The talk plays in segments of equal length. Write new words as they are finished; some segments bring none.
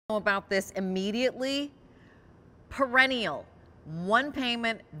About this immediately. Perennial, one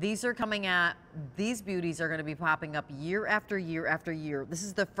payment. These are coming at, these beauties are going to be popping up year after year after year. This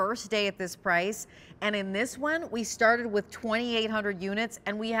is the first day at this price, and in this one we started with 2,800 units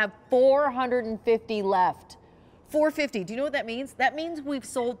and we have 450 left. 450. Do you know what that means? That means we've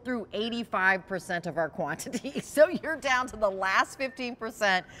sold through 85% of our quantity. So you're down to the last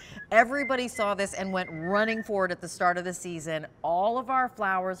 15%. Everybody saw this and went running for it at the start of the season. All of our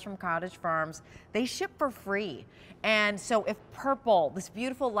flowers from Cottage Farms, they ship for free. And so if purple, this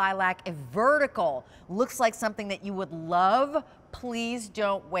beautiful lilac, if vertical looks like something that you would love, please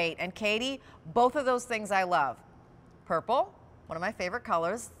don't wait. And Katie, both of those things I love. Purple, one of my favorite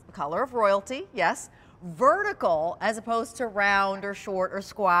colors, the color of royalty, yes. Vertical as opposed to round or short or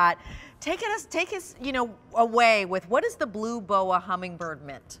squat. Take us, you know, away with what is the blue Boa Hummingbird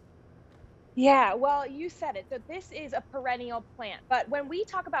Mint? Yeah, well, you said it. So this is a perennial plant. But when we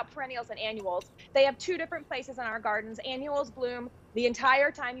talk about perennials and annuals, they have two different places in our gardens. Annuals bloom the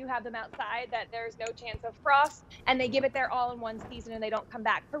entire time you have them outside, that there's no chance of frost, and they give it their all in one season and they don't come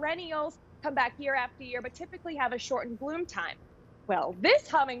back. Perennials come back year after year, but typically have a shortened bloom time. Well, this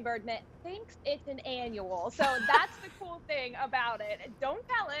hummingbird mint thinks it's an annual. So that's the cool thing about it. Don't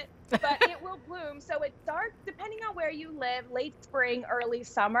tell it, but it will bloom. So it starts, depending on where you live, late spring, early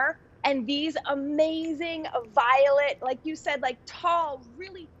summer. And these amazing violet, like you said, like tall,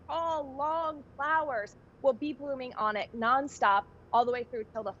 really tall, long flowers will be blooming on it nonstop all the way through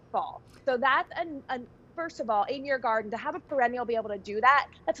till the fall. So that's first of all, in your garden, to have a perennial be able to do that,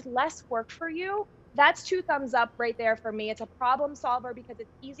 that's less work for you. That's 2 thumbs up right there for me. It's a problem solver because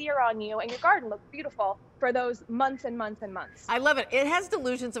it's easier on you and your garden looks beautiful for those months and months and months. I love it. It has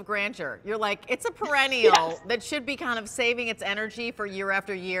delusions of grandeur. You're like, it's a perennial yes. that should be kind of saving its energy for year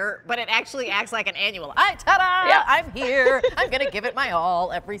after year, but it actually acts like an annual. Ta-da! Yeah. I'm here. I'm going to give it my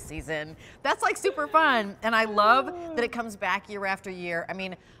all every season. That's like super fun. And I love that it comes back year after year. I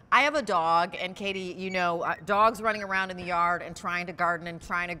mean, I have a dog, and Katie, you know, dogs running around in the yard and trying to garden and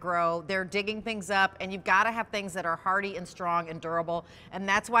trying to grow. They're digging things up, and you've got to have things that are hardy and strong and durable, and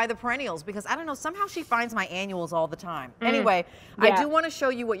that's why the perennials, because I don't know, somehow she finds my annuals all the time. Anyway, yeah. I do want to show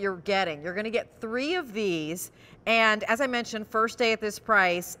you what you're getting. You're going to get 3 of these, and as I mentioned, first day at this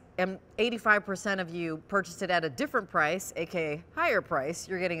price, and 85% of you purchased it at a different price, aka higher price.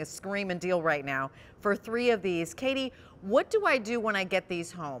 You're getting a screaming deal right now for 3 of these. Katie, what do I do when I get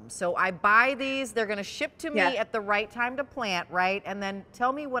these home? So I buy these, they're gonna ship to me at the right time to plant, right? And then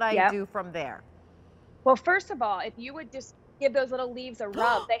tell me what I do from there. Well, first of all, if you would just give those little leaves a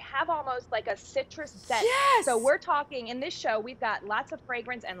rub, they have almost like a citrus scent. Yes! So we're talking, in this show, we've got lots of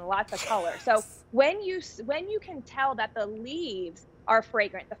fragrance and lots of color. So when you can tell that the leaves are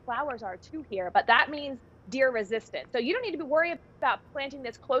fragrant, the flowers are too here, but that means deer resistant. So you don't need to be worried about planting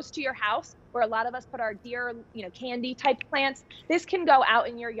this close to your house where a lot of us put our deer, you know, candy type plants. This can go out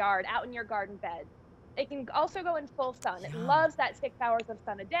in your yard, out in your garden bed. It can also go in full sun. It loves that 6 hours of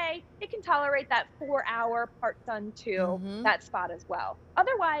sun a day. It can tolerate that 4-hour part sun to that spot as well.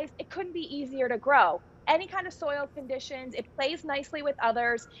 Otherwise, it couldn't be easier to grow. Any kind of soil conditions, it plays nicely with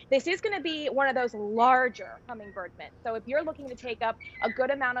others. This is going to be one of those larger hummingbird mints. So if you're looking to take up a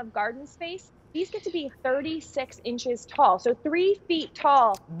good amount of garden space, these get to be 36 inches tall. So 3 feet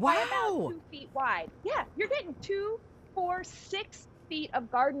tall, by about 2 feet wide. Yeah, you're getting 2, 4, 6 feet of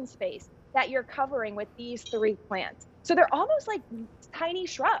garden space that you're covering with these 3 plants. So they're almost like tiny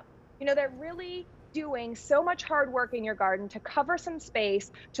shrubs. You know, they're really doing so much hard work in your garden to cover some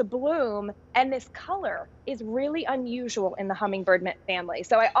space, to bloom, and this color is really unusual in the hummingbird mint family.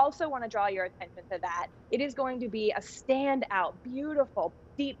 So I also want to draw your attention to that. It is going to be a standout, beautiful,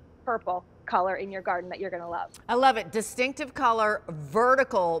 deep purple color in your garden that you're going to love. I love it. Distinctive color,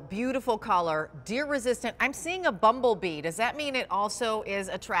 vertical, beautiful color, deer resistant. I'm seeing a bumblebee. Does that mean it also is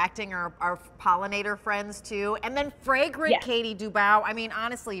attracting our pollinator friends too? And then fragrant, Katie Dubau. I mean,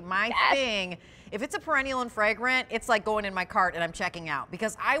 honestly, my thing, if it's a perennial and fragrant, it's like going in my cart and I'm checking out,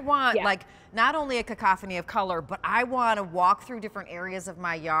 because I want like not only a cacophony of color, but I want to walk through different areas of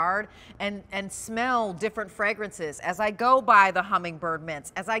my yard and smell different fragrances as I go by the hummingbird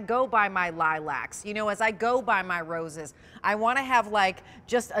mints, as I go by my lilacs, you know, as I go by my roses. I want to have like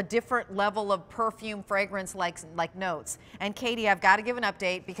just a different level of perfume, fragrance, like notes. And Katie, I've got to give an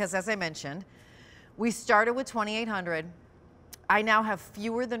update because, as I mentioned, we started with 2,800. I now have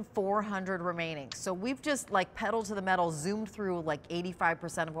fewer than 400 remaining. So we've just like pedal to the metal, zoomed through like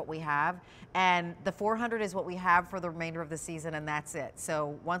 85% of what we have. And the 400 is what we have for the remainder of the season, and that's it.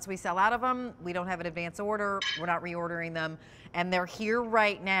 So once we sell out of them, we don't have an advance order. We're not reordering them. And they're here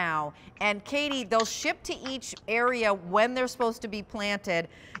right now. And Katie, they'll ship to each area when they're supposed to be planted.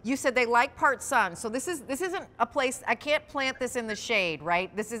 You said they like part sun. So this isn't a place, I can't plant this in the shade,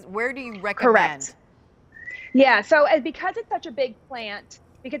 right? This is, where do you recommend? Correct. Yeah, so because it's such a big plant,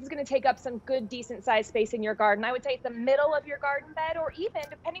 because it's going to take up some good, decent sized space in your garden, I would say it's the middle of your garden bed, or even,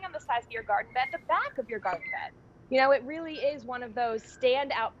 depending on the size of your garden bed, the back of your garden bed. You know, it really is one of those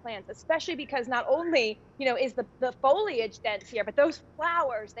standout plants, especially because not only, you know, is the foliage dense here, but those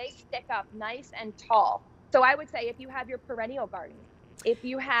flowers, they stick up nice and tall. So I would say if you have your perennial garden, if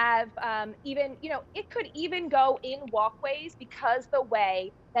you have even, you know, it could even go in walkways because the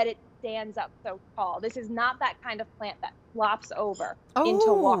way that it stands up so tall. This is not that kind of plant that flops over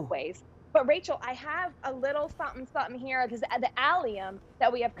into walkways. But Rachel, I have a little something here. This is the allium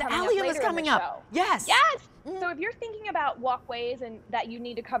that we have coming up later in the show. The allium is coming up. Yes. Yes. So if you're thinking about walkways and that you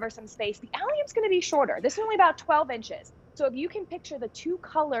need to cover some space, the allium's going to be shorter. This is only about 12 inches. So if you can picture the two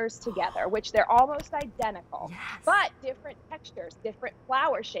colors together, which they're almost identical, but different textures, different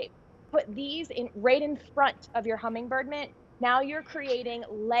flower shapes, put these right in front of your hummingbird mint. Now you're creating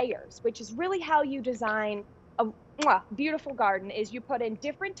layers, which is really how you design a beautiful garden, is you put in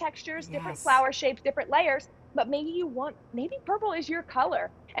different textures, different flower shapes, different layers, but maybe purple is your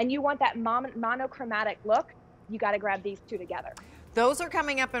color and you want that monochromatic look. You got to grab these two together. Those are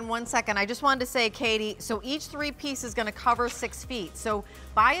coming up in 1 second. I just wanted to say, Katie, so each 3-piece is going to cover 6 feet. So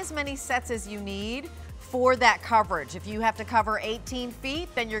buy as many sets as you need for that coverage. If you have to cover 18 feet,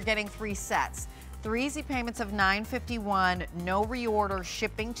 then you're getting 3 sets. 3 easy payments of $9.51, no reorder,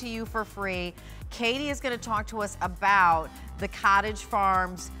 shipping to you for free. Katie is going to talk to us about the Cottage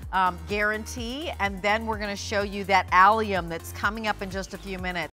Farms guarantee, and then we're going to show you that allium that's coming up in just a few minutes.